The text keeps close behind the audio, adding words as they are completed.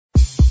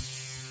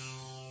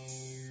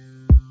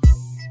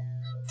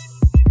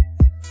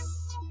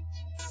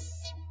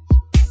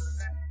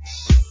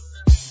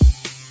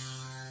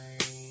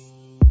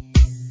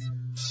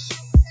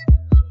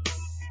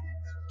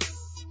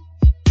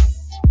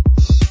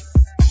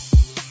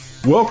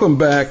Welcome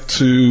back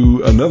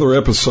to another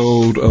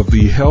episode of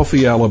the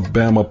Healthy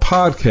Alabama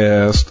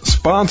podcast,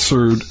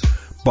 sponsored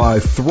by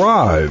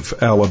Thrive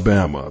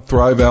Alabama.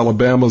 Thrive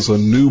Alabama is a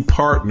new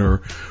partner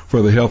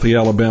for the Healthy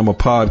Alabama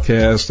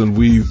podcast, and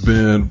we've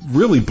been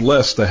really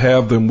blessed to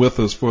have them with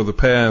us for the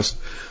past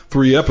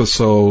 3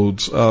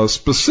 episodes,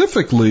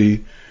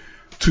 specifically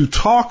to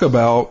talk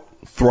about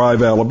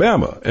Thrive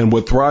Alabama and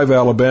what Thrive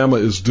Alabama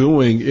is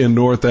doing in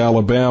North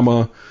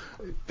Alabama,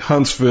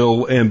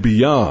 Huntsville, and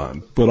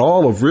beyond, but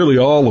all of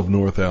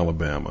North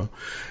Alabama.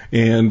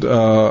 And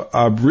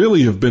I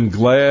really have been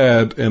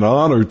glad and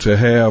honored to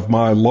have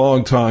my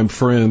longtime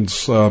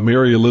friends,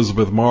 Mary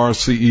Elizabeth Marr,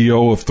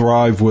 CEO of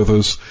Thrive, with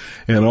us,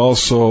 and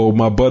also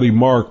my buddy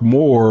Mark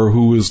Moore,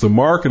 who is the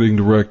marketing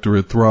director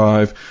at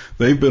Thrive.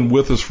 They've been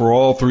with us for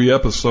all 3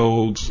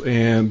 episodes,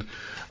 and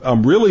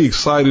I'm really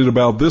excited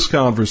about this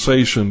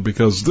conversation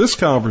because this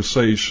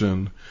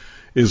conversation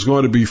is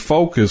going to be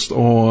focused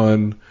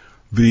on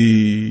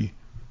the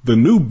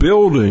new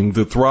building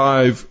that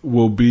Thrive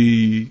will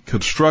be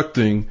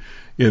constructing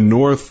in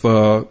North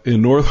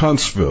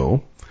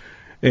Huntsville,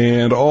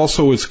 and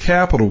also its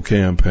capital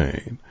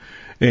campaign.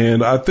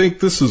 And I think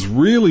this is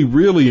really,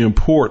 really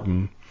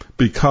important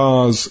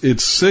because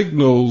it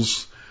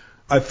signals,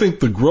 I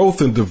think, the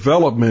growth and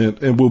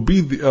development and will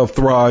be of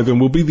Thrive and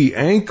will be the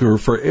anchor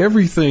for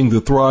everything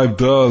that Thrive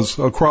does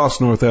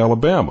across North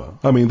Alabama.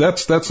 I mean,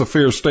 that's a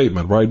fair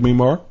statement, right,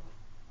 Mimar?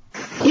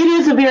 It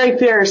is a very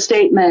fair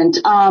statement.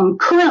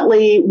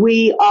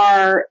 Currently,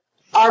 our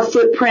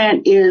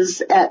footprint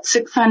is at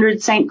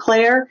 600 St.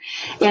 Clair,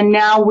 and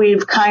now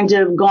we've kind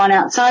of gone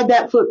outside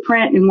that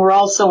footprint, and we're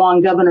also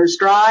on Governor's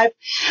Drive.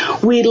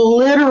 We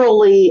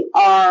literally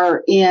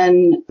are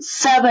in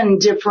 7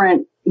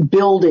 different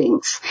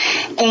buildings,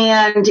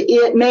 and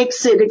it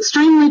makes it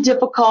extremely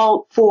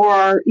difficult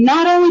for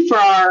not only for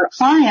our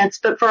clients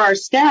but for our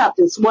staff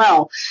as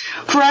well,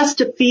 for us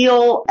to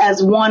feel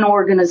as one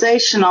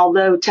organization,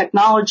 although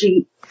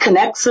technology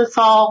connects us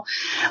all.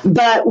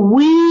 But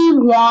we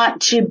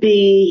want to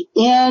be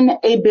in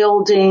a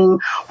building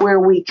where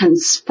we can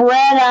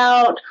spread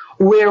out,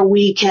 where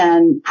we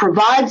can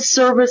provide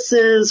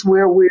services,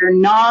 where we're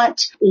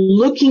not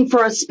looking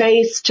for a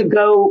space to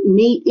go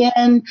meet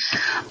in.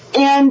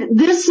 And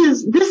this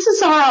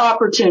is our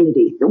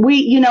opportunity.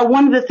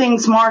 One of the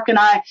things Mark and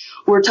I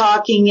were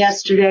talking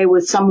yesterday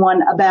with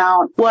someone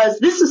about was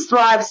this is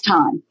Thrive's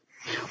time.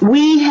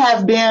 We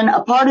have been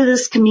a part of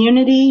this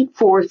community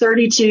for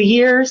 32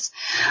 years.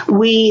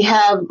 We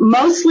have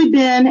mostly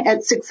been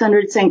at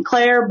 600 St.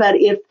 Clair, but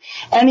if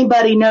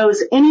anybody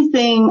knows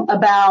anything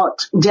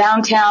about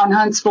downtown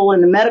Huntsville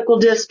in the medical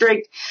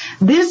district,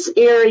 this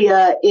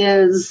area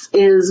is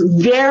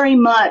very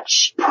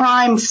much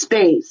prime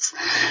space.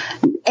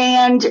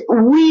 And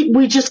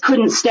we just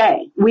couldn't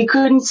stay. We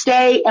couldn't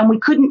stay, and we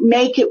couldn't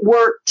make it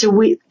work to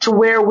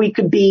where we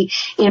could be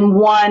in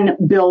one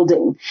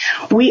building.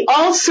 We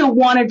also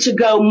wanted to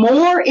go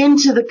more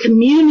into the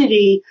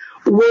community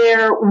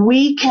where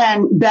we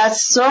can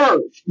best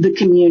serve the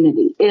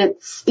community.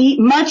 It's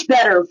much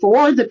better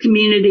for the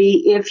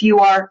community if you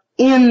are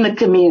in the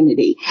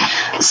community.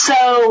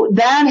 So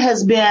that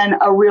has been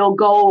a real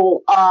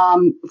goal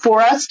for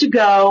us to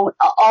go,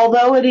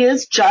 although it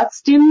is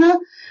just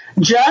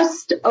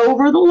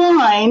over the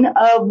line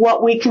of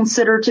what we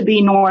consider to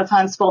be North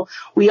Huntsville.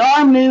 We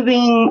are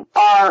moving.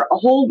 Our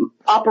whole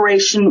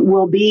operation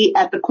will be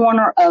at the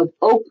corner of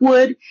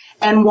Oakwood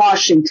and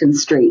Washington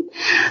Street.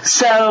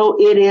 So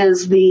it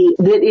is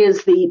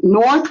the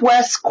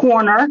northwest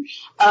corner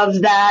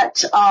of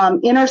that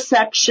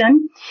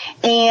intersection,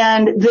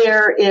 and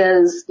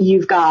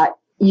you've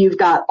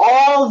got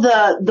all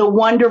the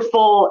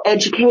wonderful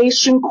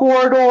education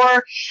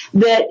corridor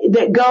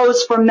that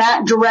goes from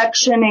that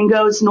direction and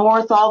goes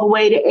north all the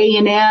way to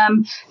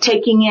A&M,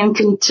 taking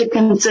into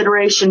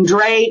consideration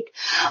Drake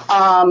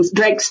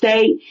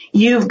State.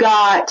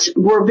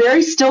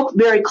 We're still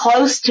very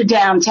close to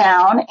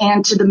downtown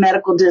and to the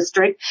medical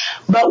district,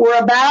 but we're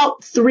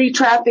about 3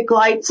 traffic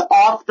lights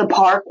off the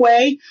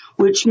parkway,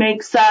 which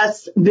makes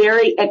us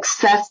very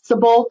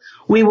accessible.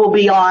 We're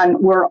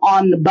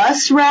on the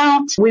bus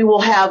route. We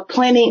will have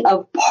plenty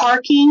of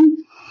parking.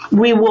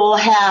 We will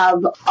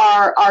have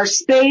our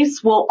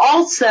space will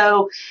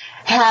also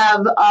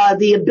have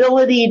the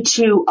ability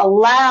to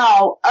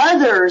allow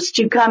others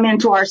to come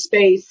into our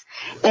space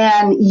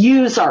and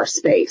use our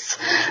space.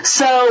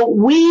 So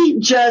we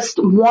just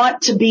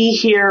want to be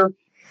here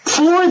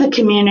for the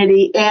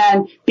community,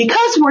 and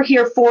because we're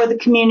here for the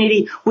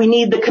community, we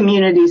need the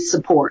community's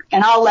support.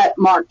 And I'll let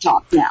Mark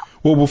talk now.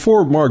 Well,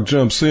 before Mark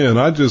jumps in,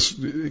 I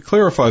just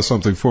clarify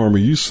something for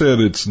me. You said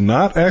it's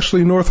not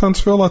actually North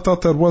Huntsville? I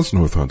thought that was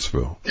North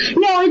Huntsville.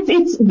 No,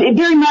 it's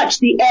very much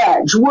the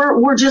edge.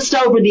 We're just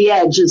over the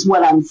edge is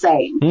what I'm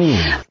saying.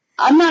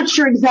 I'm not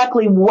sure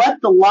exactly what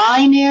the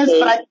line is,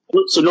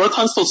 So North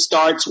Huntsville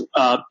starts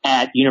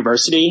at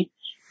University.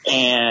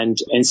 And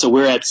so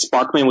we're at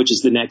Sparkman, which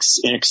is the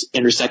next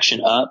intersection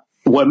up.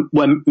 What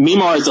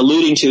Mimar is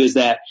alluding to is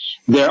that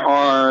there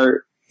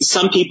are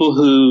some people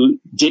who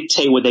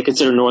dictate what they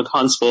consider North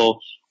Huntsville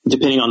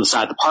depending on the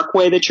side of the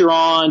parkway that you're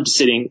on,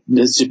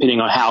 depending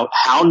on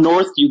how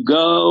north you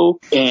go.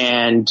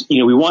 And,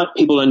 we want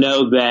people to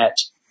know that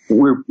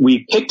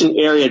we picked an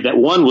area that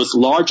one was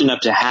large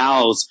enough to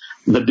house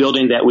the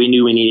building that we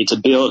knew we needed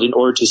to build in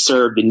order to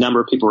serve the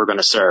number of people we're going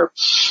to serve.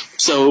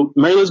 So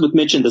Mary Elizabeth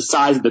mentioned the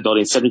size of the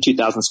building,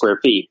 72,000 square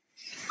feet.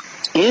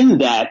 In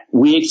that,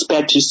 we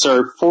expect to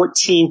serve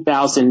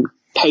 14,000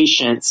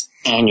 patients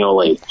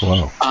annually.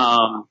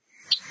 Wow.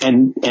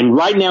 And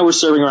right now we're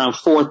serving around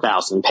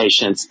 4,000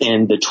 patients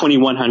in the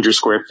 2,100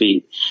 square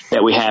feet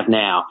that we have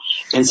now.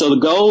 And so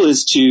the goal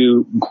is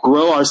to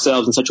grow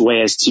ourselves in such a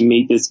way as to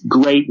meet this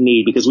great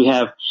need, because we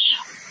have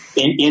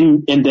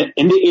in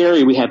the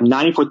area, we have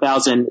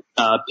 94,000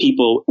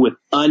 people with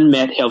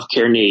unmet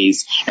healthcare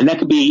needs. And that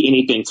could be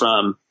anything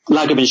from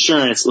lack of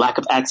insurance, lack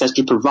of access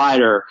to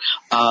provider,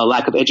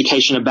 lack of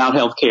education about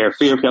healthcare,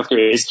 fear of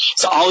healthcare.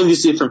 So all of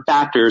these different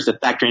factors that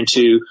factor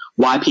into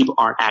why people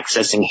aren't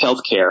accessing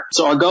healthcare.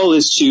 So our goal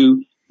is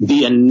to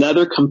be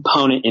another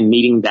component in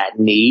meeting that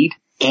need.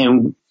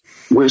 And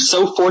we're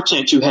so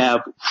fortunate to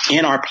have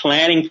in our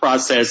planning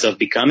process of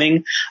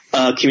becoming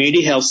a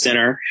community health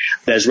center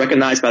that is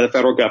recognized by the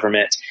federal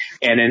government,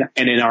 and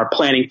in our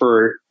planning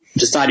for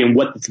deciding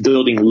what the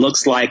building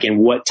looks like and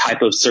what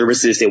type of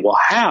services it will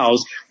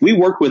house, we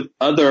work with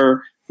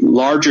other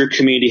larger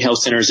community health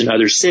centers in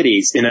other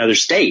cities, in other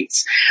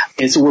states.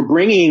 And so we're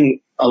bringing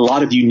a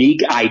lot of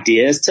unique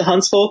ideas to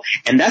Huntsville.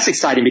 And that's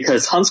exciting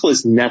because Huntsville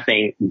is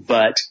nothing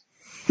but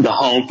the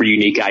home for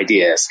unique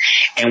ideas.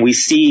 And we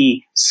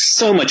see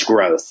so much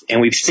growth.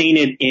 And we've seen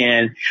it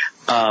in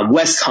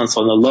West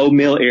Huntsville, in the Low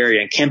Mill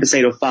area, in Campus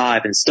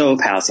 805 and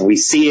Stovehouse. And we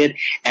see it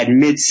at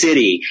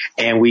Mid-City.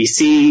 And we've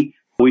seen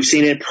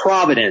it in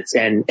Providence,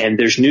 and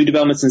there's new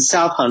developments in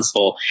South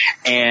Huntsville.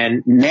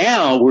 And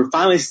now we're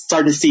finally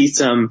starting to see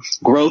some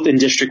growth in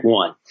District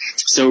 1.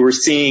 So we're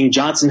seeing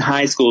Johnson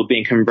High School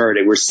being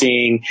converted. We're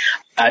seeing,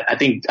 I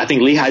think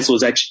Lee High School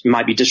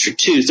might be District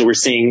 2. So we're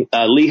seeing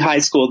Lee High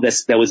School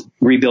that was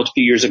rebuilt a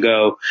few years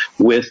ago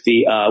with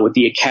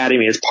the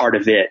academy as part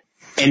of it.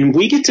 And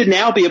we get to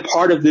now be a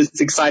part of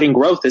this exciting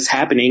growth that's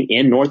happening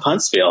in North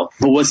Huntsville.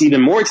 But what's even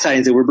more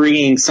exciting is that we're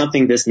bringing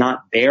something that's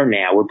not there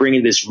now. We're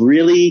bringing this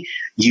really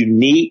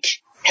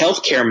unique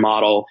healthcare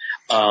model,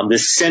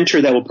 this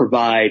center that will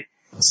provide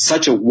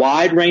such a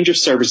wide range of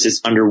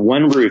services under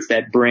one roof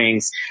that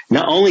brings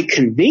not only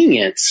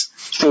convenience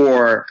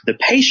for the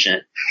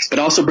patient, but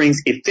also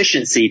brings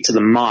efficiency to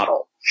the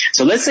model.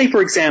 So let's say,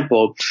 for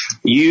example,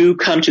 you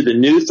come to the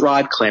new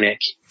Thrive Clinic,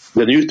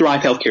 the new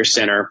Thrive Healthcare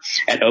Center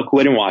at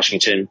Oakwood in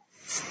Washington,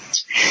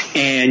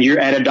 and you're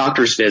at a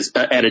doctor's visit,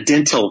 at a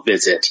dental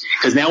visit,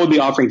 because now we'll be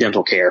offering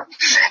dental care,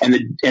 and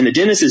the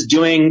dentist is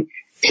doing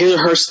his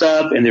or her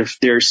stuff, and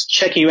they're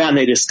checking you out, and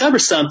they discover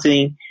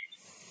something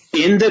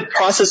in the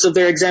process of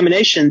their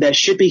examination that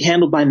should be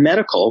handled by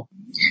medical.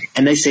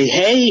 And they say,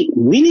 hey,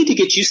 we need to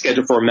get you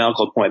scheduled for a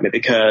medical appointment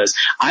because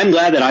I'm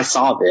glad that I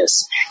saw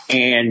this,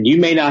 and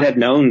you may not have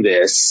known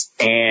this,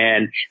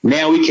 and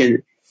now we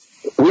don't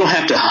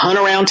have to hunt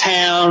around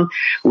town.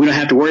 We don't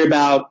have to worry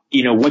about,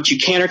 what you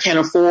can or can't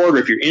afford, or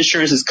if your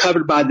insurance is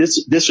covered by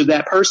this or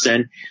that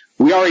person.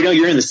 We already know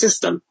you're in the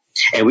system,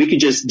 and we can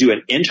just do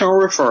an internal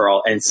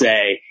referral and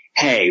say,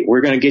 hey,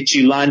 we're going to get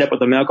you lined up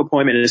with a medical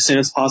appointment as soon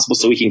as possible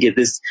so we can get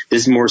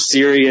this more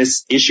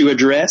serious issue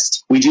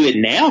addressed. We do it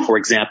now, for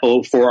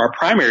example, for our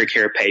primary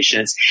care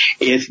patients.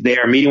 If they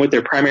are meeting with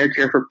their primary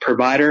care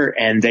provider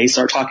and they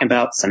start talking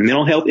about some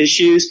mental health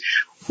issues,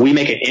 we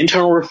make an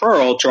internal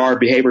referral to our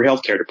behavioral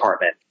health care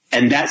department.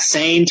 And that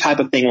same type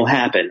of thing will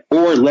happen.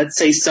 Or let's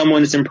say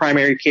someone is in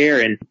primary care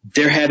and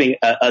they're having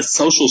a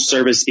social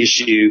service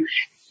issue.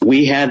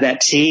 We have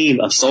that team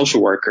of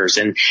social workers,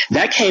 and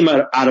that came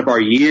out of our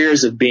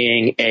years of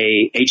being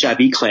a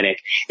HIV clinic,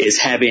 is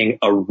having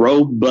a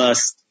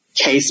robust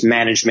case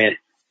management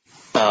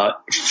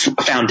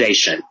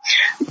foundation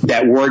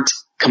that worked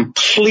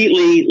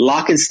completely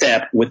lock and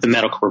step with the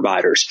medical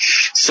providers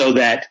so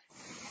that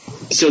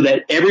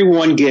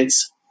everyone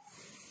gets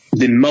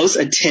the most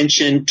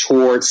attention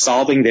towards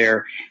solving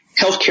their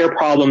healthcare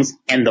problems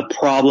and the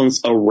problems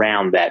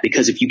around that.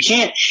 Because if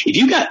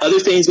you've got other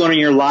things going on in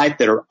your life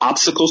that are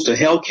obstacles to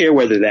healthcare,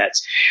 whether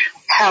that's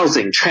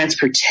housing,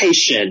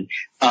 transportation,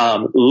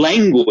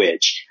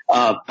 language,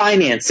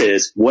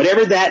 finances,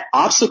 whatever that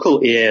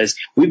obstacle is,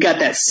 we've got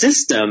that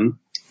system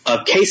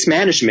of case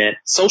management,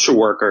 social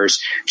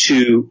workers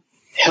to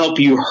help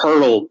you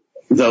hurdle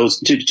those,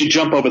 to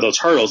jump over those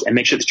hurdles and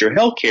make sure that your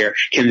healthcare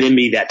can then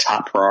be that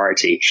top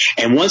priority.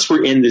 And once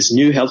we're in this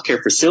new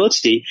healthcare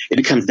facility, it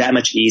becomes that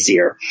much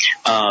easier,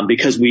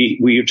 because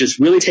we've just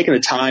really taken the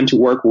time to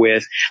work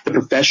with the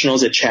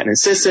professionals at Chapman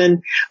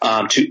Sisson,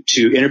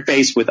 to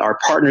interface with our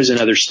partners in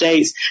other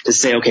states to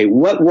say, okay,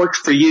 what worked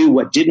for you?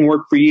 What didn't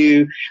work for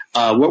you?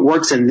 What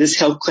works in this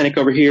health clinic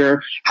over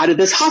here? How did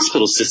this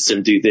hospital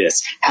system do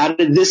this? How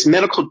did this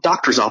medical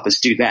doctor's office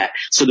do that?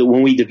 So that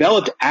when we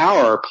developed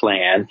our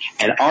plan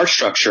and our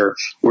structure,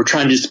 we're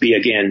trying to just be,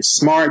 again,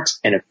 smart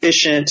and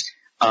efficient,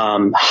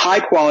 high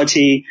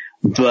quality,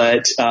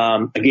 but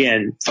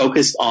again,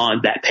 focused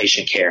on that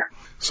patient care.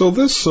 So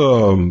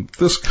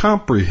this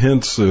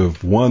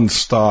comprehensive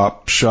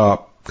one-stop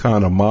shop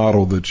kind of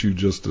model that you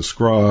just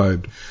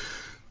described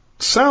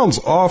sounds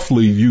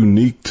awfully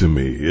unique to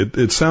me.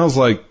 It sounds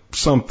like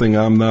something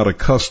I'm not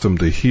accustomed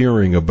to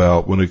hearing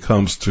about when it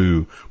comes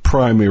to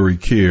primary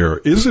care.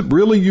 Is it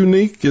really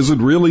unique? Is it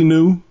really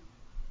new?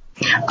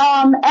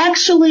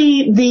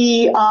 Actually,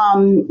 the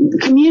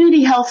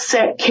community health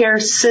care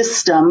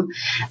system,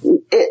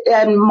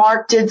 and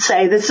Mark did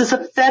say this is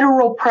a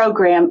federal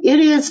program. It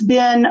has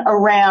been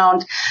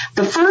around.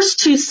 The first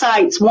two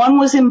sites, one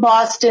was in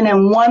Boston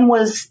and one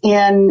was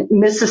in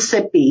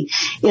Mississippi,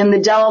 in the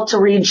Delta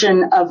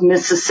region of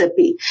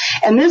Mississippi.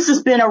 And this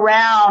has been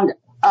around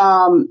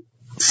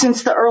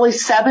since the early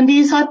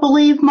 70s, I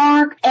believe,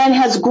 Mark, and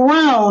has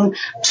grown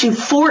to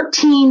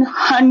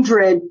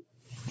 1,400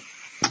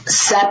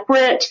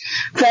 separate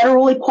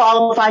federally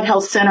qualified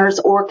health centers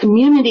or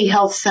community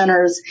health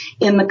centers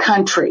in the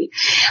country.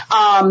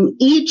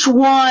 Each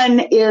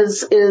one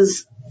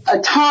is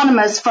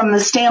autonomous from the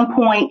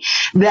standpoint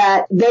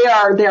that they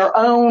have their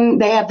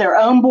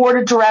own board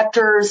of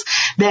directors,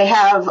 they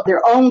have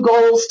their own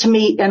goals to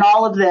meet and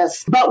all of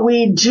this. But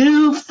we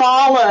do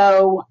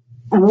follow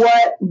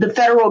what the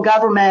federal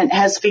government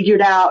has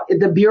figured out,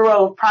 the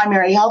Bureau of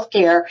Primary Health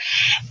Care,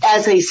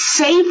 as a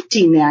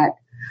safety net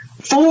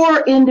for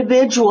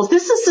individuals.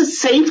 This is a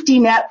safety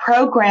net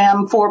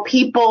program for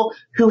people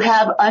who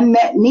have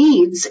unmet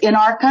needs in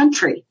our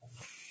country.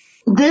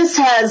 This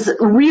has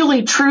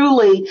really,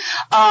 truly,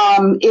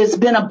 has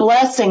been a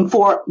blessing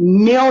for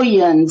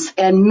millions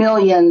and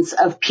millions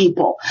of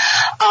people.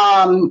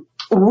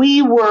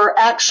 We were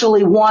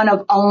actually one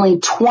of only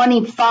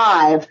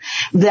 25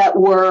 that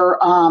were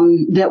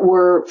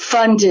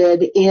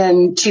funded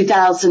in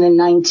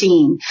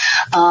 2019.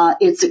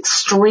 It's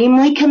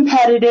extremely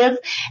competitive,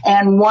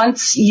 and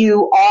once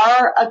you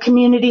are a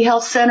community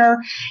health center,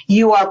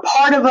 you are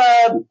part of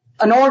a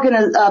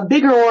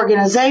bigger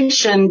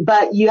organization,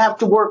 but you have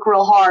to work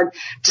real hard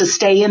to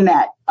stay in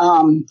that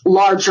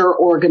larger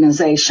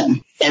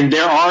organization. And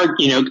there are,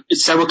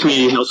 several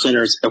community health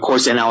centers, of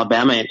course, in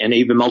Alabama and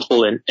even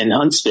multiple in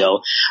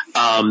Huntsville.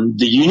 The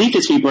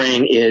uniqueness we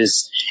bring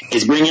is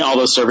bringing all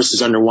those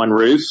services under one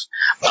roof.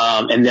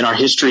 And then our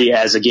history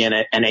as, again,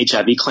 an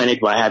HIV clinic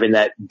by having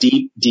that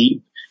deep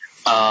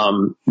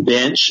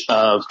bench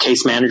of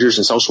case managers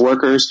and social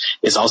workers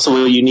is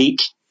also a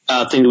unique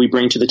thing that we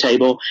bring to the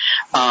table.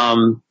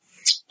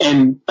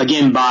 And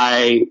again,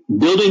 by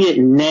building it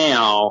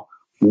now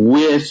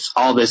with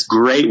all this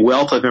great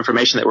wealth of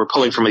information that we're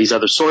pulling from these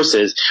other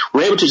sources,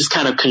 we're able to just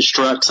kind of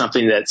construct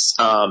something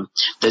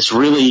that's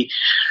really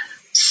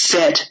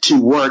set to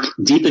work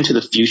deep into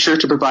the future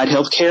to provide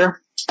healthcare,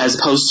 as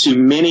opposed to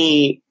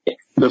many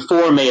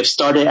before may have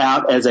started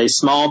out as a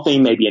small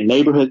thing, maybe a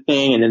neighborhood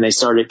thing, and then they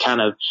started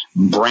kind of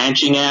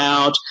branching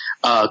out,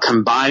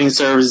 combining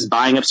services,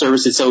 buying up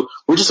services. So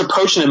we're just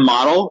approaching the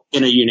model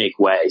in a unique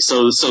way.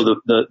 So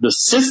the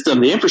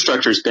system, the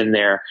infrastructure has been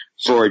there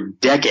for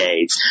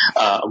decades.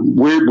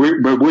 We're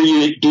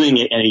doing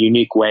it in a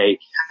unique way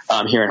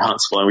here in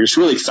Huntsville, and we're just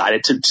really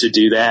excited to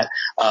do that.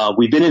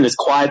 We've been in this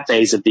quiet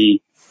phase of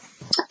the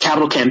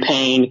capital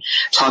campaign,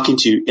 talking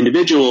to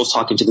individuals,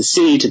 talking to the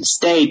city, to the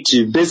state,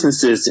 to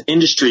businesses, to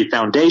industry,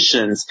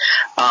 foundations,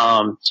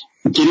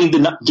 getting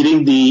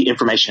the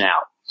information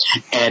out.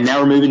 And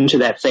now we're moving into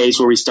that phase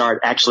where we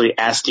start actually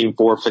asking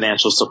for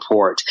financial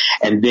support.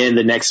 And then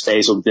the next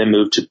phase will then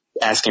move to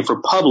asking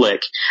for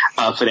public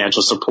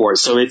financial support.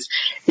 So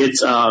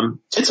it's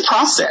a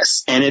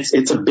process, and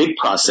it's a big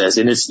process,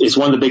 and it's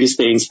one of the biggest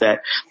things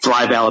that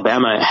Thrive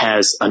Alabama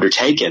has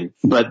undertaken.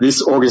 But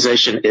this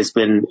organization has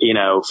been,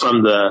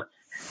 from the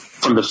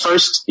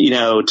first,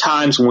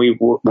 times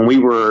when we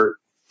were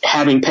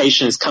having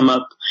patients come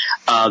up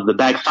the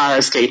back fire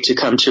escape to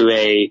come to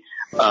a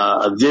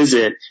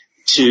visit,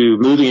 to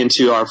moving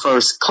into our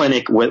first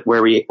clinic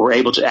where we were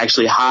able to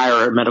actually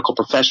hire a medical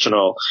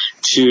professional,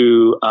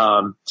 to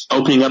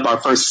opening up our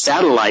first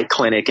satellite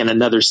clinic in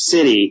another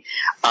city.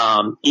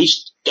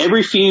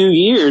 Every few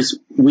years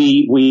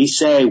we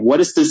say,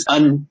 what is this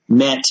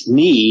unmet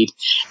need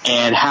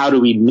and how do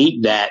we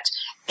meet that?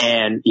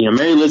 And,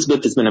 Mary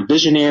Elizabeth has been a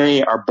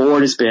visionary. Our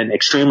board has been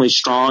extremely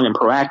strong and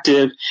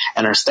proactive,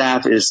 and our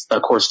staff is,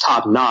 of course,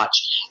 top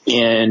notch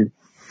in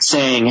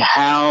saying,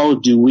 how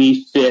do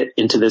we fit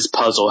into this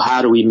puzzle?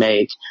 How do we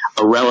make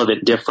a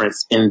relevant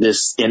difference in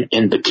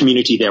the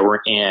community that we're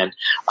in?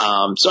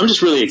 So I'm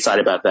just really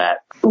excited about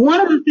that. One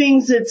of the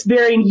things that's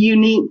very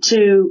unique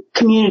to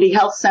community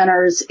health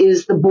centers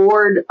is the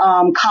board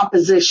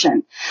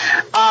composition.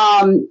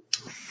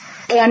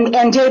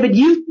 And David,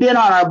 you've been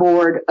on our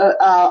board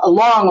a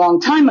long, long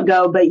time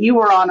ago, but you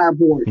were on our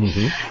board.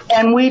 Mm-hmm.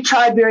 And we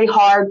tried very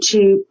hard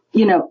to,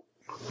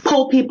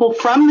 pull people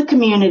from the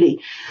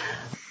community.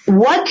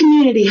 What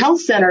community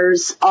health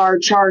centers are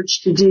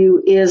charged to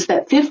do is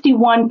that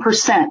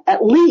 51%,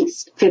 at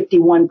least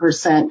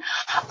 51%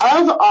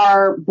 of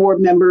our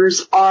board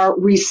members are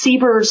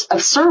receivers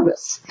of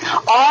service,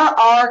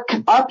 are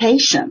our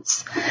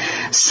patients.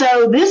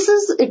 So this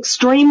is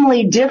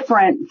extremely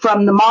different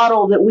from the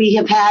model that we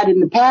have had in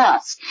the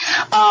past.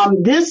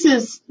 This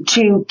is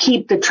to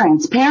keep the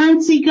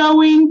transparency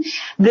going.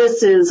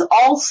 This is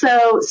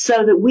also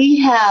so that we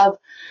have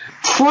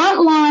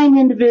frontline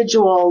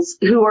individuals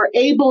who are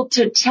able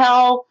to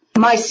tell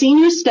my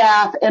senior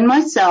staff and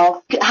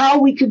myself how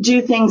we could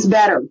do things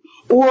better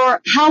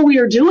or how we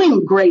are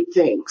doing great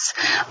things.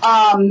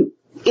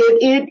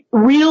 It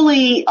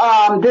really,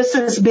 this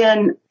has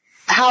been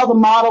how the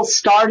model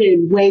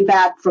started way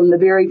back from the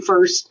very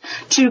first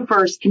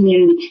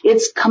community.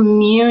 It's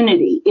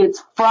community.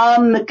 It's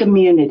from the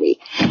community.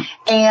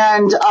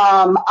 And,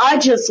 I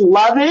just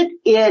love it.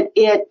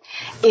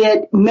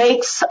 It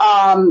makes,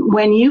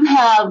 when you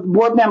have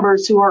board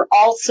members who are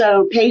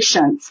also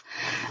patients,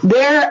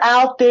 they're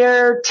out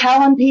there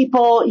telling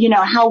people,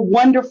 how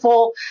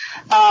wonderful,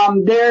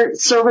 their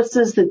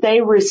services that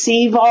they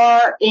receive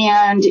are.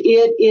 And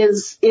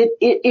it's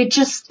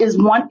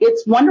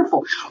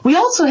wonderful. We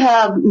also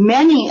have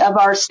many of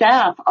our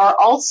staff are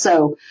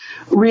also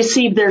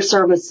receive their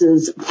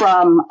services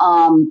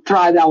from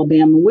Thrive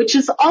Alabama, which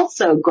is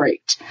also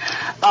great.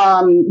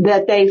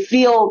 That they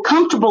feel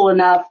comfortable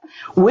enough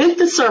with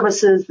the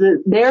services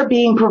that they're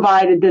being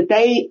provided that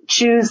they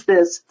choose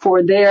this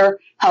for their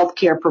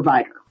healthcare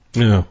provider.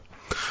 Yeah,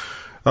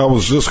 I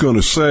was just going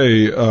to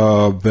say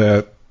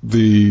that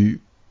the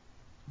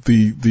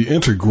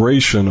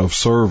integration of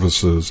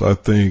services, I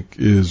think,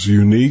 is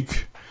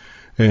unique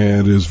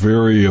and is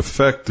very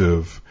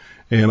effective.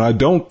 And I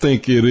don't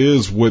think it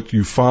is what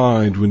you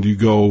find when you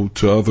go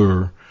to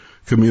other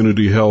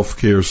community health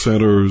care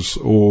centers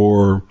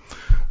or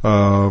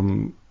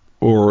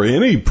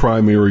any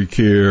primary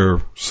care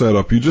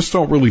setup. You just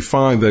don't really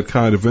find that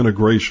kind of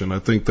integration. I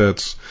think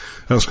that's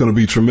going to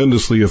be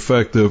tremendously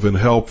effective and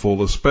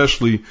helpful,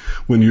 especially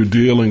when you're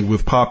dealing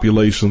with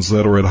populations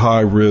that are at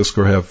high risk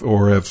or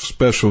have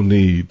special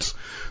needs.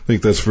 I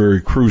think that's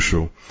very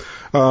crucial.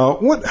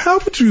 How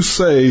would you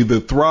say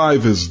that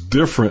Thrive is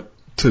different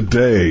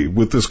today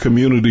with this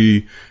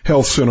community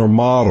health center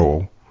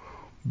model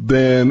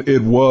than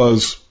it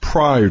was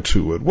prior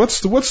to it?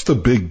 What's the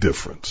big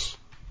difference?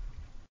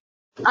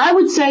 I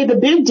would say the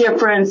big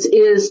difference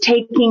is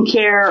taking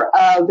care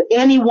of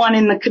anyone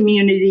in the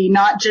community,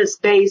 not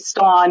just based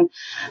on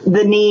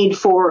the need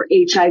for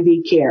HIV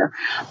care.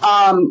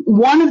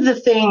 One of the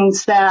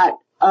things that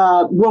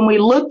when we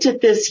looked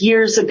at this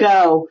years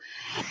ago,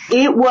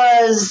 it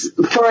was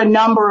for a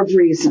number of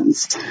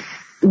reasons.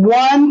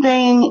 One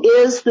thing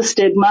is the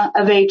stigma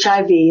of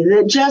HIV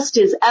that just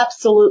is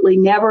absolutely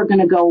never going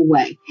to go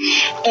away.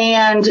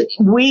 And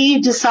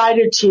we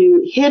decided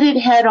to hit it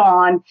head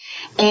on.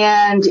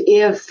 And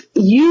if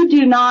you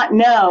do not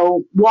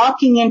know,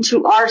 walking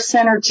into our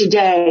center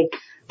today,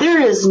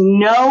 there's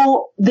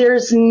no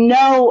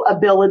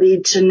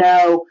ability to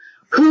know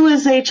who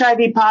is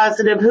HIV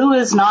positive, who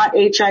is not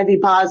HIV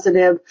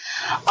positive.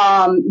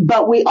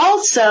 But we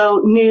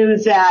also knew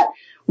that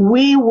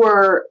we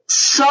were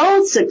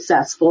so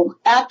successful.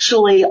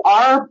 Actually,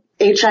 our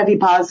HIV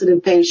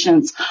positive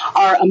patients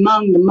are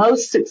among the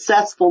most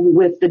successful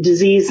with the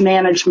disease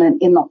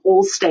management in the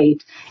whole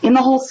state, in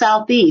the whole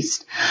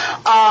Southeast.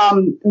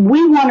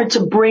 We wanted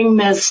to bring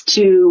this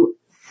to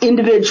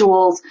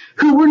individuals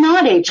who were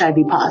not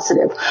HIV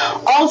positive.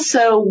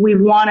 Also, we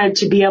wanted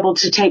to be able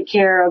to take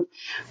care of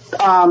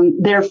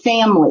their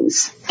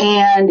families.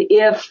 And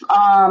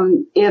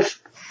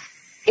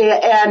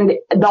and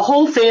the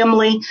whole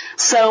family.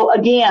 So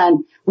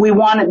again,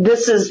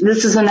 this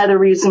is another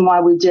reason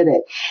why we did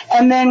it.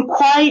 And then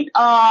quite,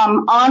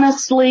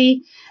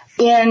 honestly,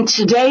 in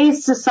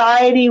today's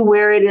society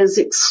where it is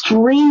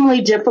extremely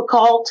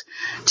difficult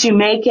to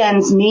make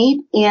ends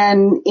meet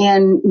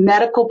in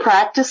medical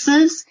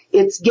practices,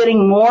 it's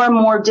getting more and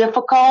more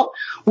difficult.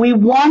 We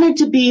wanted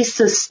to be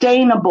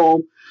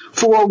sustainable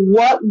for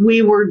what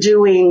we were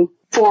doing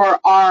for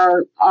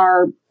our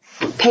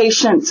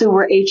patients who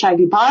were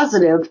HIV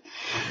positive,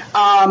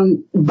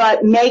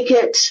 but make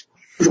it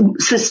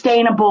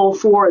sustainable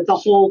for the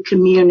whole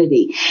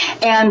community.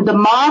 And the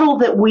model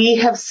that we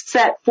have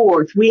set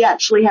forth, we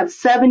actually have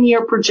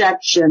 7-year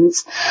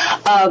projections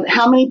of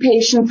how many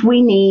patients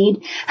we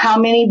need, how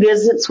many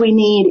visits we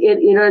need. It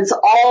is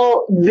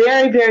all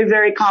very, very,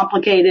 very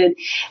complicated,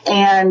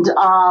 and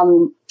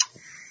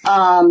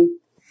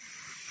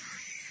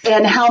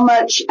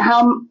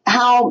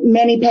how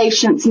many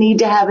patients need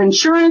to have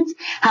insurance,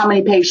 how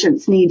many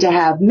patients need to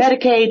have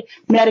Medicaid,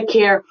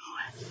 Medicare,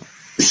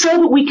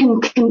 so that we can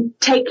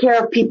take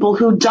care of people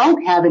who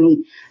don't have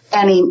any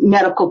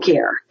medical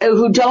care,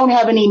 who don't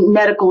have any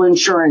medical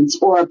insurance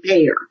or a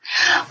payer.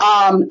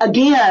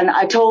 Again,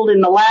 I told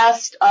in the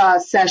last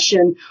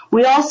session,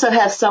 we also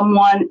have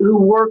someone who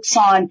works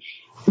on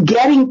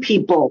getting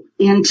people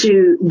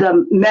into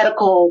the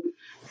medical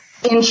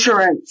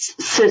insurance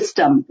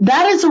system.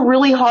 That is a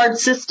really hard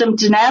system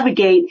to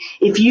navigate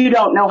if you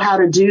don't know how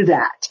to do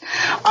that.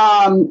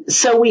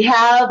 So we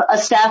have a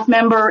staff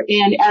member,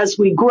 and as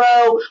we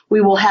grow,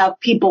 we will have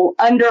people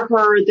under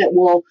her that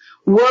will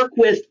work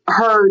with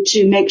her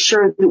to make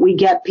sure that we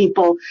get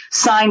people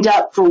signed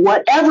up for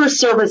whatever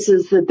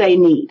services that they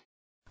need.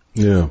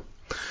 Yeah.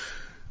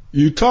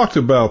 You talked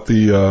about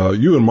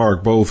you and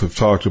Mark both have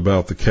talked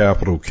about the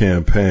capital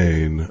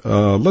campaign.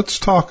 Let's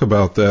talk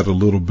about that a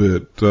little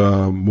bit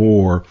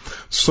more.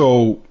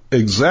 So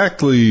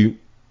exactly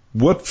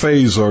what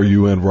phase are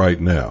you in right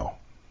now?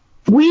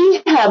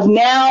 We have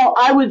now,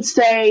 I would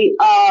say,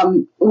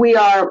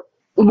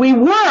 we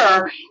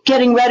were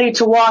getting ready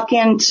to walk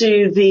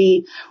into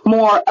the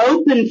more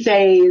open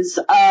phase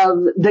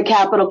of the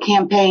capital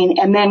campaign,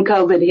 and then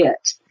COVID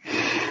hit.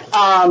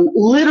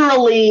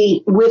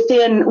 Literally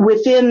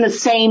within the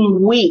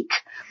same week,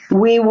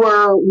 we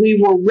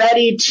were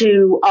ready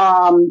to,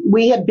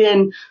 we had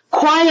been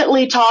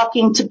quietly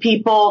talking to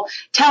people,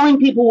 telling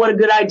people what a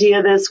good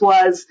idea this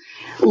was,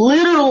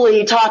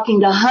 literally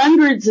talking to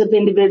hundreds of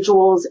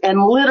individuals,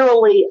 and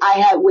literally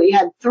we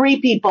had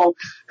 3 people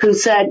who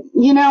said,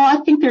 I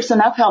think there's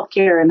enough health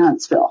care in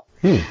Huntsville.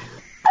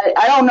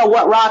 I don't know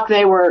what rock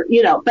they were,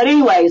 but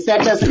anyways,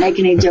 that doesn't make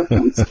any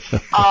difference.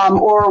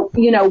 Or,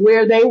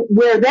 where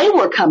they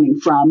were coming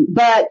from.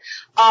 But,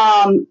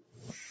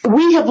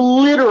 we have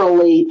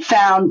literally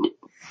found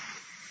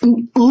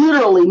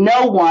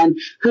no one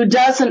who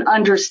doesn't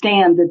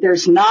understand that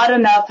there's not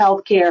enough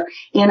health care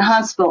in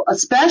Huntsville,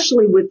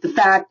 especially with the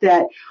fact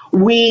that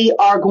we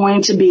are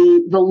going to be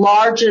the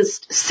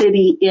largest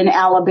city in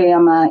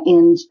Alabama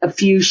in a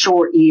few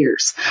short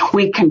years.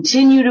 We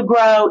continue to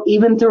grow,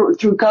 even through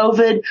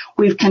COVID.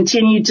 We've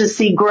continued to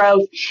see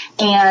growth,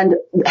 and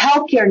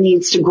healthcare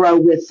needs to grow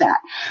with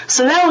that.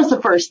 So that was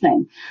the first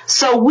thing.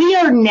 So we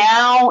are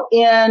now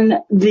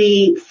in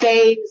the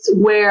phase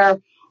where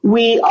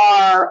we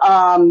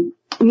are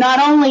not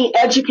only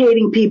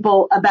educating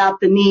people about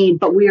the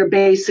need, but we are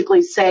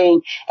basically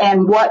saying,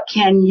 and what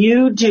can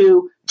you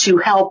do to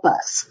help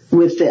us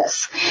with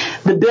this?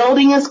 The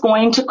building is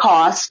going to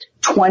cost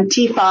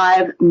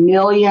 $25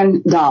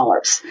 million.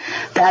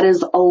 That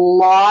is a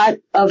lot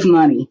of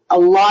money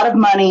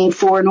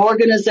for an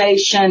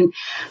organization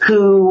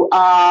who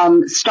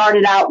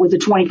started out with a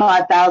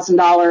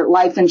 $25,000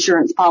 life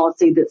insurance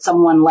policy that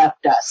someone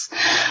left us.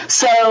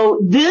 So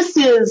this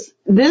is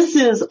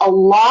a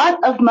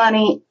lot of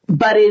money,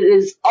 but it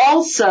is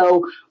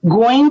also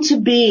going to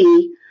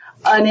be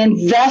an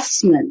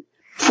investment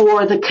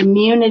for the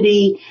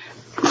community,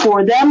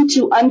 for them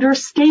to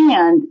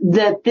understand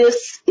that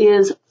this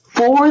is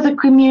for the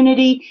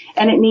community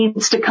and it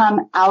needs to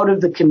come out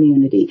of the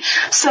community.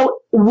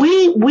 So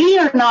we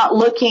are not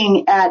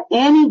looking at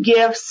any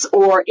gifts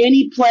or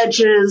any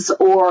pledges,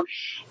 or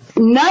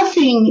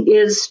nothing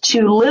is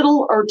too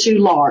little or too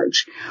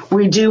large.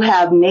 We do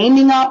have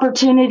naming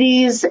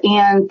opportunities,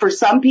 and for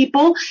some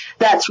people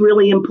that's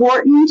really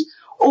important.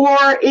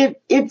 Or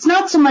it's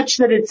not so much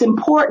that it's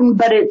important,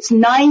 but it's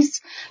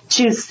nice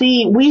to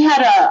see. We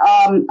had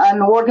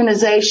an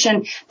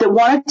organization that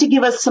wanted to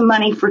give us some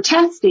money for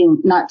testing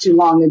not too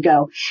long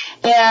ago.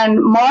 And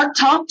Mark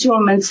talked to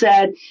him and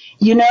said,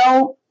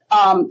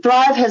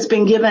 Thrive has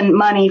been given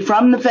money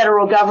from the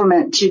federal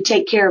government to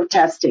take care of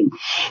testing,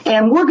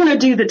 and we're going to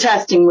do the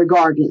testing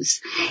regardless.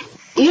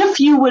 If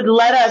you would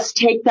let us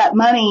take that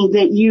money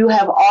that you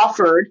have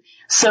offered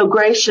so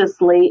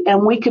graciously,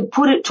 and we could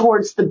put it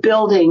towards the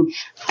building,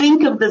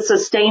 think of the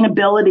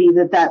sustainability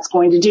that that's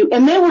going to do.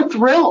 And they were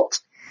thrilled.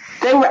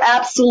 They were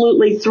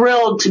absolutely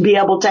thrilled to be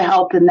able to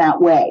help in that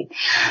way.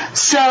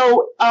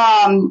 So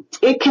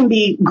it can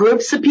be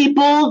groups of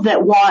people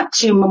that want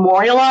to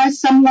memorialize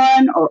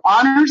someone or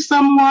honor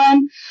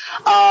someone.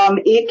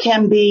 It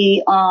can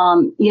be,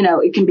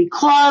 it can be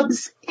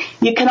clubs.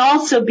 It can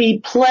also be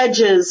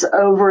pledges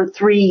over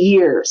 3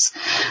 years.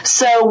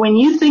 So when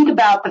you think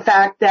about the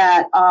fact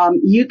that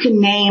you can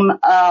name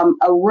a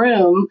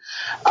room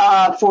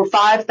for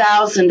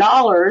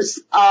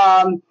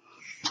 $5,000,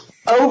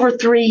 over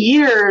 3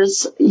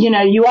 years,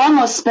 you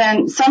almost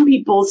some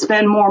people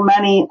spend more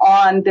money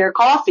on their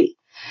coffee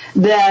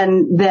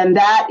than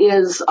that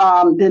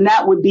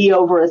would be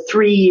over a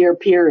 3-year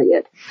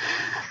period.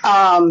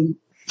 And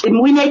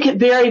we make it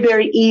very,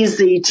 very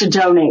easy to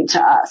donate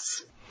to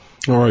us.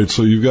 All right.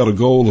 So you've got a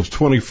goal of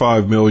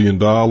 $25 million,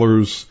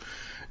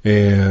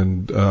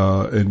 and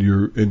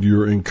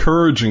you're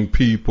encouraging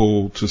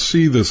people to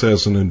see this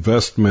as an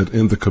investment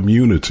in the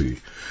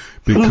community,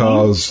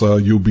 because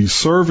you'll be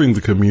serving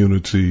the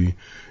community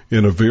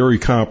in a very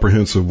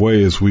comprehensive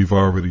way, as we've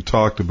already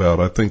talked about.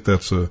 I think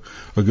that's a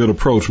good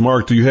approach.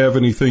 Mark, do you have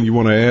anything you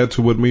want to add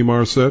to what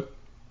Mimar said?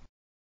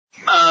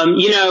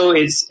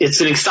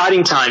 It's an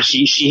exciting time.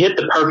 She hit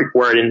the perfect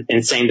word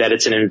in saying that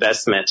it's an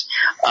investment.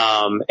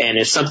 And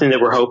it's something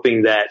that we're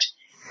hoping that,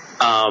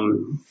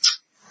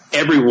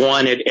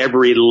 everyone at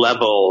every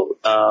level,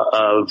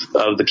 of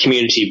the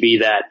community, be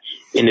that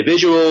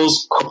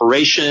individuals,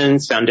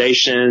 corporations,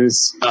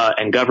 foundations,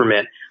 and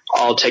government,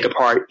 all take a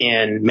part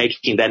in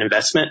making that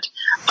investment.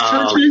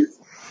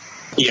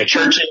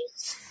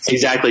 Churches,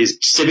 exactly,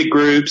 civic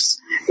groups.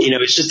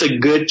 It's just a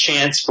good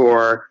chance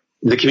for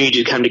the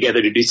community to come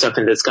together to do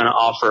something that's going to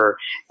offer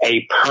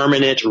a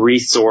permanent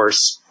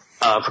resource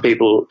for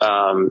people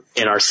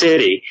in our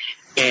city,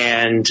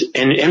 and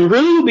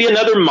really will be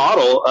another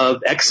model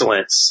of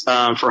excellence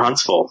for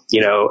Huntsville.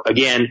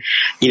 Again,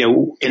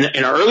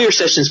 in our earlier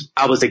sessions,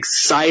 I was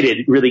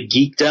excited, really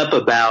geeked up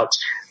about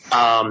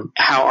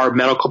how our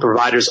medical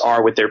providers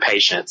are with their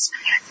patients,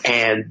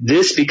 and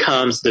this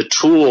becomes the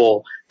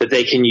tool that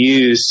they can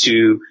use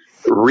to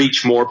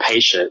reach more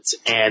patients.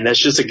 And that's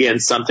just, again,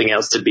 something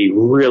else to be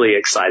really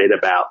excited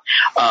about.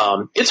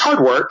 It's hard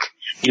work.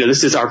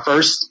 This is our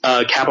first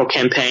capital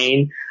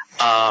campaign.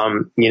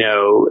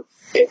 Definitely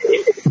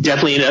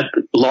ended up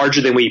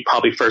larger than we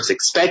probably first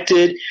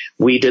expected.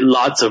 We did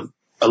lots of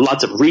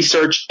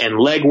research and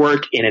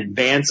legwork in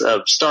advance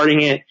of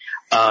starting it.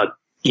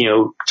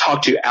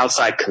 Talked to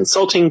outside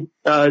consulting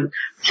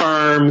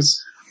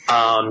firms,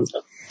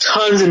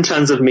 tons and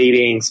tons of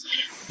meetings,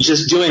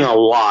 just doing a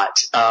lot.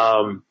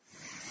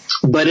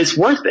 But it's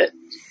worth it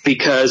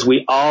because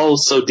we all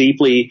so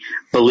deeply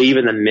believe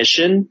in the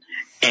mission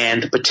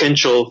and the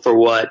potential for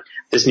what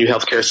this new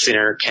healthcare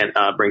center can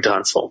bring to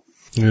Huntsville.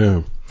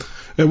 Yeah.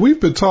 And we've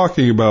been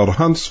talking about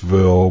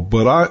Huntsville,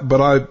 but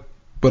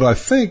I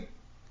think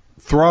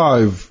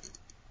Thrive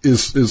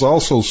is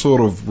also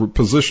sort of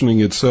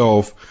positioning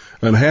itself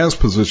and has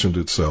positioned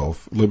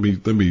itself. Let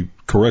me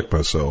correct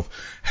myself.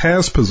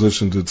 Has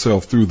positioned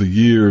itself through the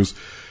years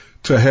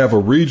to have a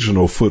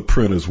regional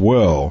footprint as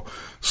well.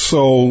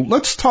 So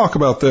let's talk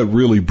about that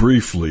really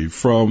briefly.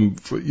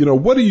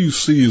 What do you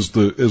see as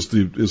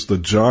the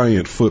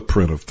giant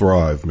footprint of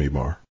Thrive,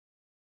 Mimar?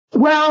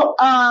 Well,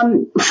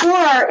 for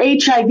our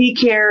HIV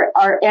care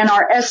and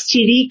our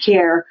STD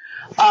care,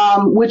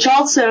 which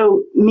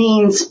also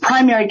means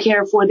primary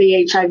care for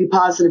the HIV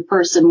positive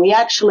person, we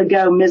actually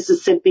go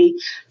Mississippi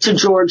to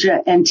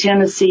Georgia and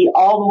Tennessee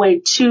all the way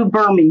to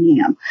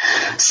Birmingham.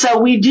 So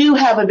we do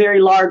have a very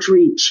large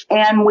reach,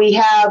 and we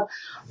have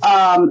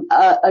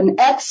an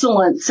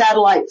excellent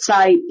satellite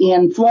site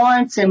in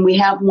Florence, and we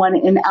have one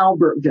in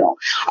Albertville.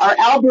 Our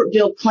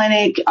Albertville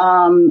clinic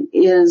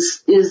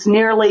is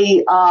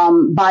nearly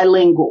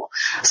bilingual.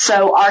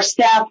 So our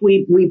staff,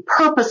 we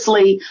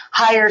purposely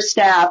hire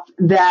staff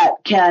that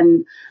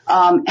can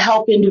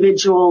help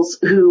individuals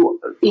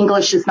who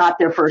English is not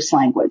their first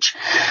language.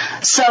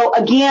 So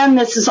again,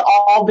 this is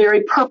all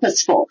very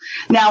purposeful.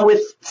 Now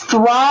with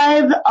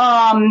Thrive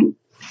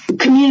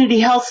Community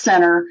Health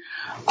Center,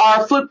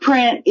 our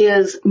footprint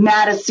is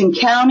Madison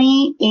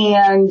County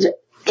and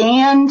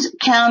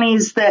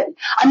counties that,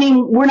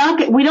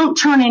 we don't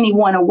turn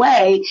anyone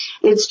away.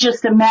 It's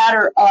just a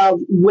matter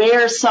of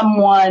where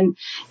someone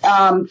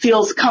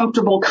feels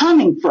comfortable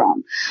coming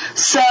from.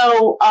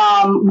 So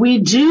we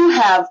do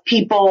have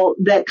people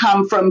that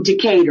come from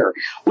Decatur.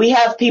 We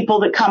have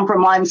people that come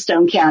from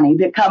Limestone County,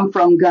 that come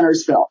from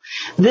Guntersville.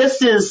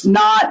 This is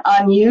not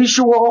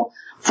unusual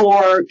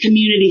for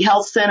community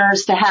health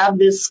centers to have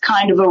this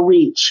kind of a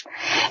reach.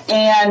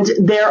 And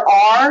there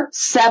are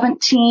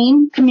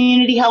 17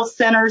 community health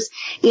centers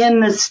in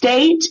the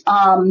state.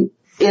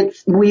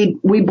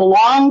 We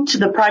belong to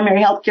the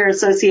Primary Healthcare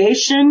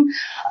Association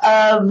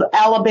of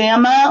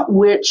Alabama,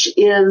 which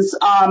is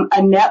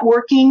a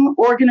networking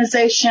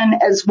organization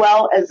as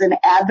well as an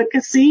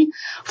advocacy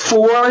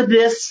for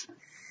this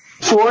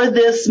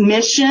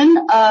mission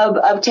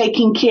of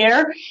taking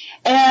care,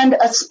 and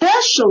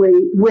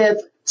especially with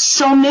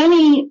so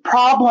many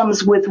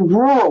problems with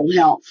rural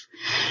health.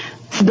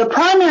 The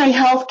primary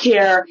health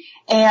care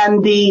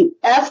and the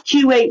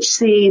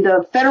FQHC,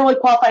 the Federally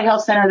Qualified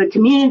Health Center, the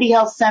Community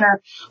Health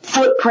Center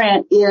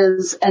footprint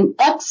is an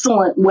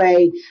excellent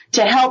way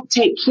to help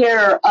take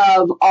care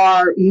of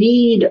our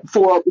need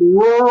for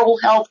rural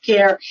health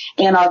care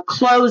and our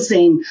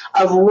closing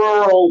of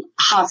rural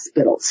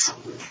hospitals.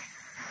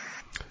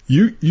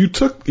 You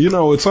took,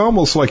 it's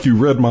almost like you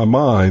read my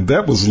mind.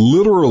 That was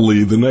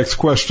literally the next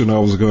question I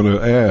was going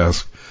to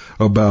ask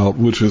about,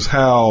 which is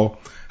how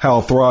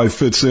Thrive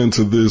fits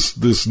into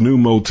this new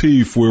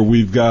motif where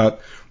we've got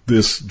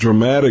this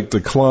dramatic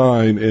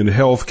decline in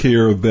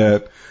healthcare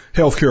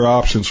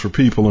options for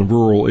people in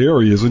rural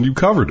areas, and you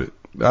covered it.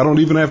 I don't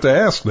even have to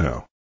ask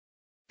now.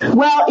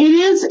 Well,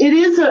 it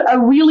is a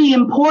really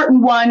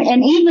important one,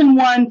 and even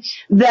one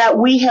that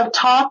we have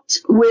talked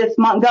with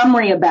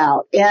Montgomery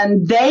about,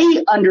 and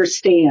they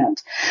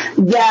understand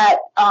that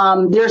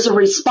there's a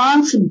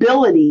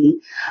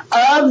responsibility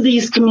of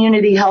these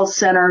community health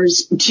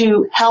centers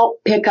to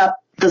help pick up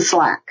the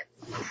slack.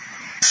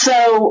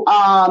 So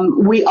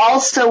we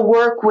also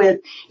work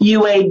with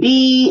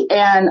UAB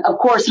and, of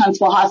course,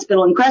 Huntsville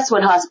Hospital and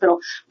Crestwood Hospital,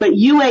 but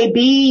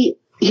UAB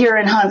here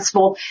in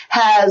Huntsville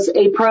has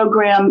a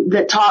program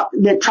that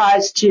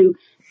tries to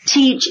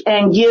teach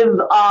and give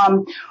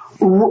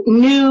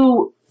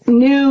new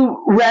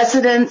new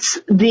residents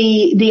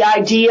the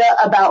idea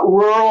about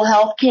rural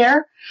health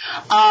care.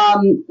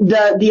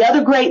 The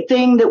other great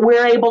thing that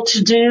we're able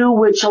to do,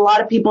 which a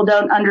lot of people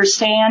don't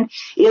understand,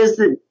 is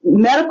that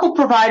medical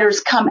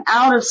providers come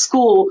out of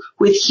school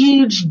with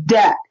huge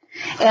debt.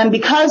 And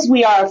because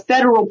we are a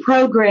federal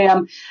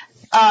program,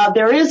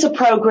 there is a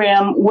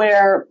program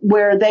where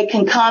they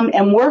can come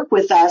and work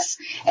with us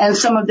and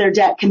some of their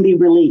debt can be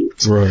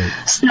relieved. Right.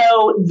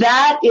 So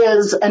that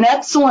is an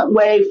excellent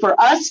way for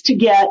us to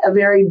get a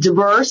very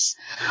diverse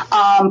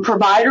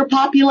provider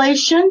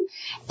population,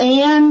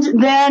 and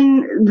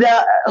then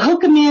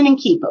hook them in and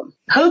keep them.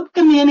 Hook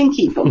them in and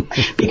keep them.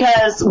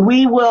 Because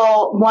we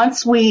will,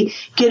 once we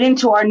get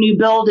into our new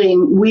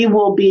building, we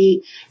will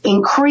be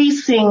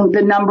increasing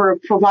the number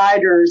of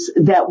providers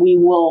that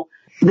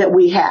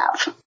we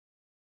have.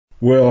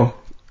 Well,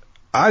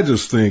 I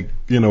just think,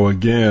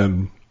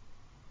 again,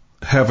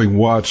 having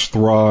watched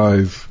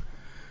Thrive,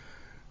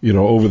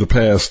 over the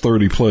past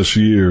 30 plus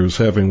years,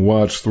 having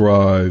watched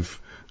Thrive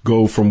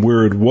go from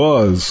where it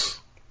was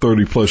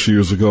 30 plus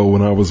years ago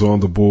when I was on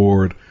the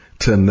board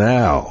to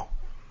now,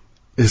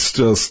 it's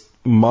just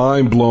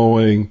mind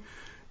blowing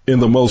in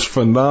the most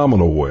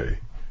phenomenal way.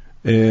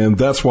 And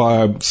that's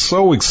why I'm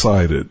so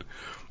excited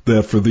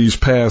that for these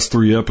past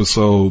 3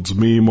 episodes,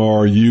 me,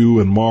 Mar, you,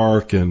 and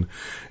Mark, and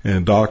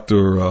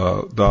Dr.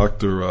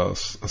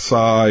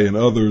 Sai and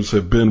others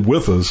have been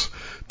with us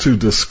to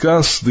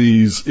discuss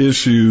these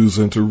issues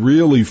and to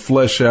really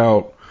flesh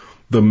out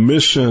the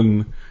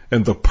mission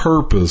and the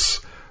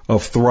purpose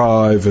of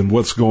Thrive and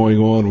what's going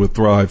on with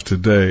Thrive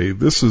today.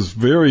 This is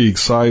very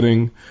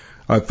exciting.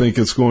 I think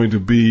it's going to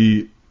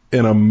be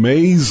an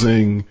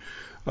amazing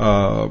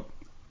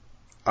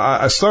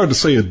I started to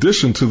say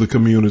addition to the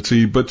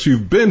community, but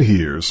you've been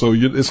here, so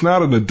it's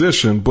not an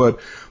addition, but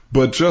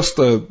just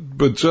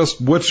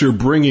what you're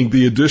bringing,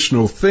 the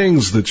additional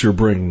things that you're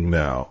bringing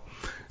now,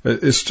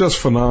 it's just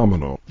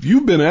phenomenal.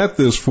 You've been at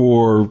this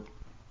for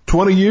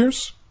 20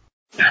 years?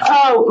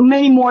 Oh,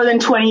 many more than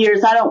 20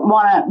 years. I don't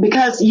want to,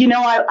 because,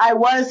 I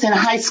was in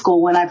high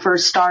school when I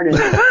first started.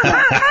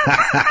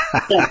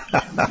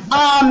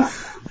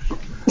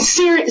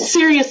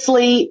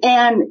 Seriously,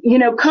 and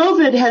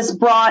COVID has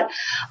brought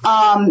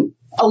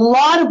a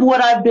lot of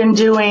what I've been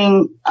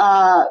doing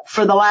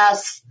for the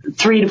last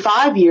 3 to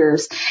 5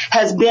 years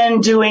has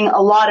been doing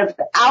a lot of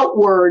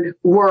outward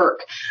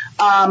work.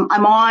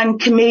 I'm on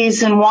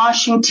committees in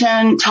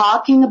Washington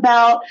talking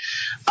about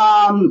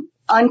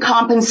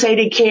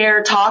uncompensated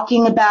care,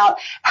 talking about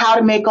how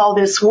to make all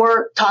this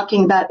work,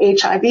 talking about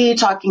HIV,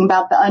 talking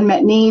about the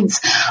unmet needs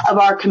of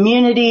our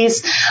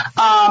communities.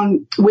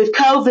 With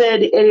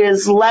COVID, it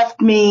has left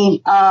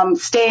me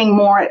staying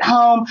more at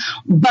home,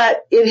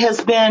 but it has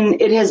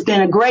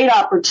been a great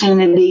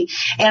opportunity.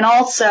 And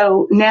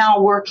also now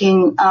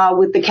working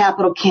with the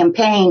Capitol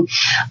campaign,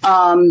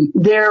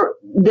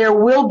 there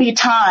will be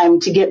time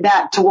to get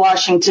back to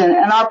Washington,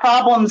 and our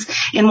problems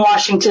in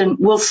Washington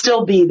will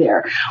still be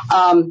there,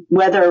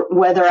 whether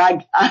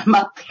I'm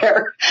up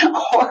there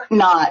or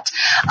not.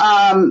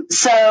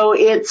 So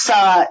it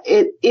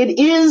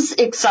is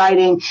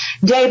exciting.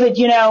 David,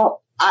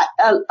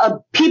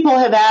 people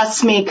have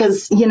asked me,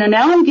 because,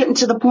 now I'm getting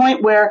to the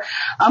point where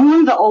I'm one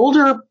of the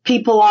older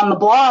people on the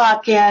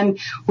block, and,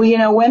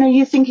 when are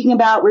you thinking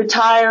about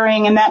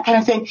retiring and that kind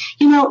of thing?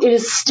 It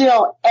is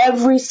still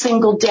every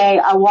single day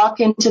I walk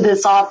into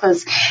this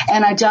office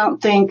and I don't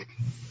think,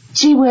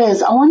 gee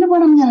whiz, I wonder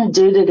what I'm going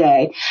to do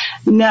today.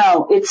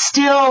 No, it's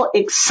still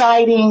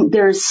exciting.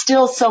 There's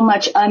still so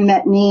much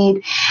unmet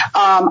need.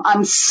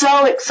 I'm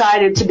so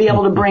excited to be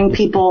able to bring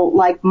people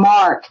like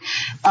Mark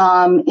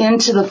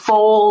into the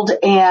fold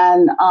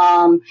and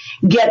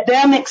get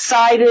them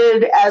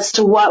excited as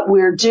to what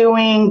we're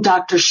doing.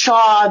 Dr.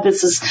 Shaw,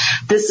 this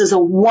is a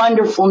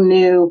wonderful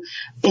new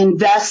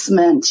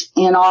investment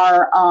in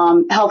our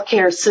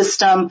healthcare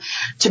system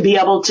to be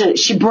able to.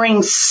 She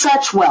brings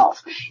such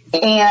wealth,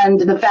 and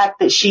the fact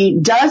that she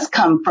does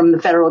come from the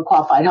Federal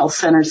Qualified Health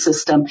Center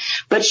system,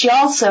 but she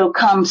also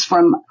comes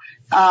from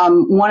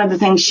one of the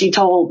things she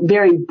told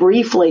very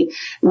briefly,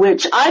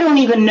 which I don't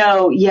even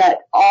know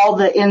yet all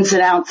the ins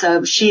and outs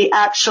of. She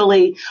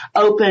actually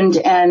opened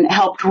and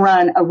helped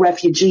run a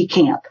refugee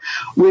camp,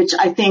 which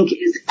I think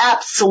is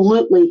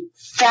absolutely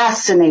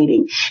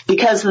fascinating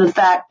because of the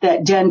fact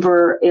that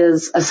Denver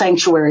is a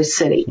sanctuary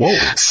city. Whoa.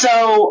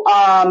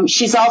 So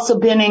she's also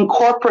been in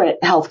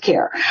corporate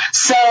healthcare.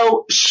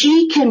 So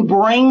she can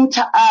bring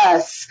to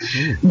us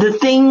the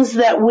things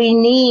that we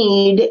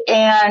need,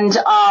 and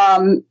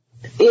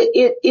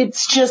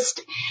it's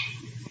just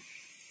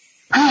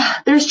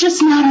there's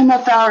just not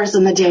enough hours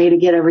in the day to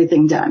get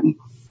everything done.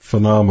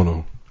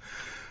 Phenomenal.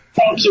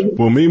 Thank you.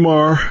 Well,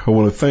 Mar, I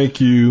want to thank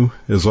you,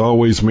 as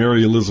always,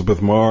 Mary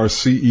Elizabeth Mar,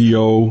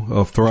 CEO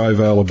of Thrive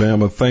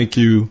Alabama. Thank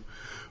you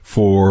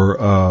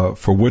for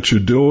what you're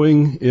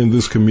doing in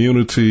this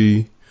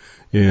community,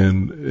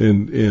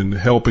 in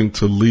helping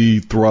to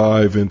lead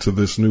Thrive into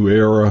this new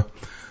era.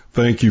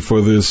 Thank you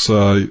for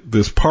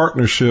this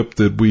partnership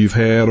that we've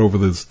had over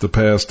the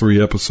past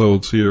 3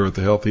 episodes here at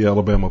the Healthy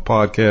Alabama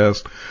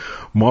podcast.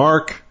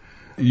 Mark,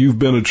 you've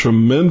been a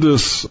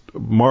tremendous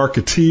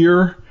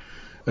marketeer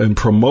and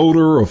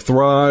promoter of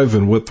Thrive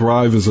and what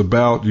Thrive is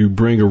about. You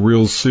bring a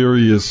real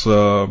serious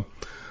level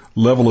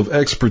of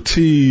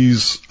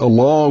expertise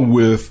along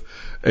with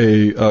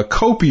a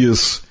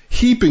copious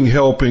heaping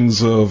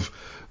helpings of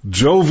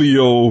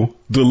jovial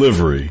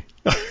delivery.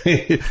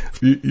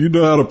 You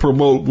know how to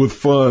promote with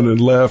fun and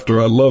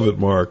laughter. I love it,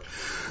 Mark.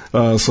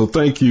 So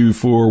thank you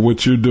for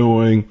what you're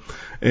doing.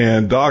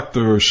 And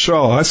Dr.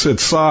 Shaw, I said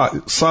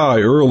Sy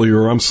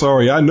earlier. I'm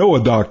sorry. I know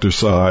a Dr.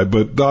 Sy,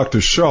 but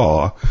Dr.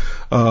 Shaw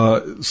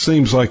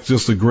seems like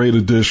just a great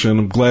addition.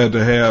 I'm glad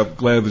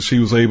that she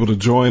was able to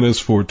join us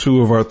for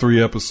 2 of our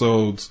 3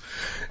 episodes.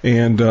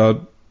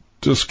 And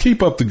just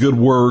keep up the good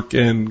work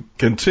and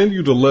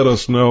continue to let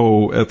us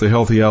know at the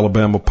Healthy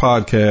Alabama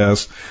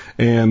podcast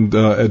and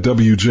at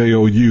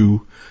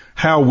WJOU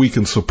how we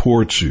can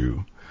support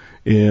you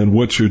in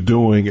what you're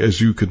doing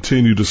as you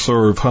continue to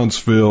serve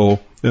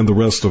Huntsville and the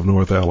rest of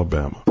North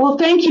Alabama. Well,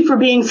 thank you for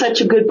being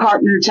such a good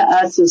partner to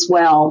us as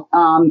well.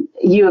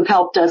 You have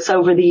helped us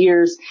over the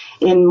years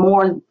in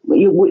more.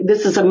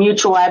 This is a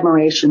mutual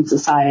admiration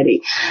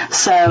society.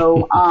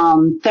 So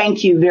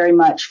thank you very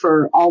much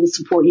for all the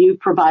support you've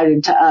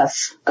provided to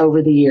us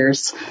over the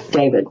years,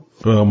 David.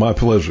 Well, my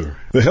pleasure.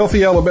 The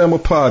Healthy Alabama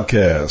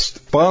podcast,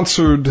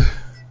 sponsored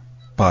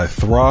by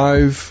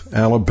Thrive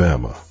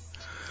Alabama.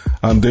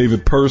 I'm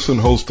David Person,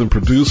 host and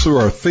producer.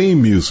 Our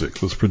theme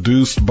music was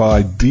produced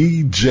by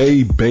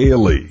DJ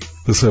Bailey.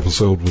 This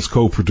episode was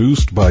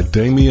co-produced by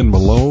Damian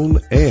Malone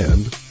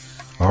and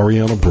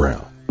Ariana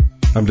Brown.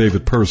 I'm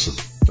David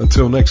Person.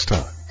 Until next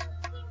time,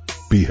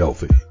 be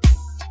healthy.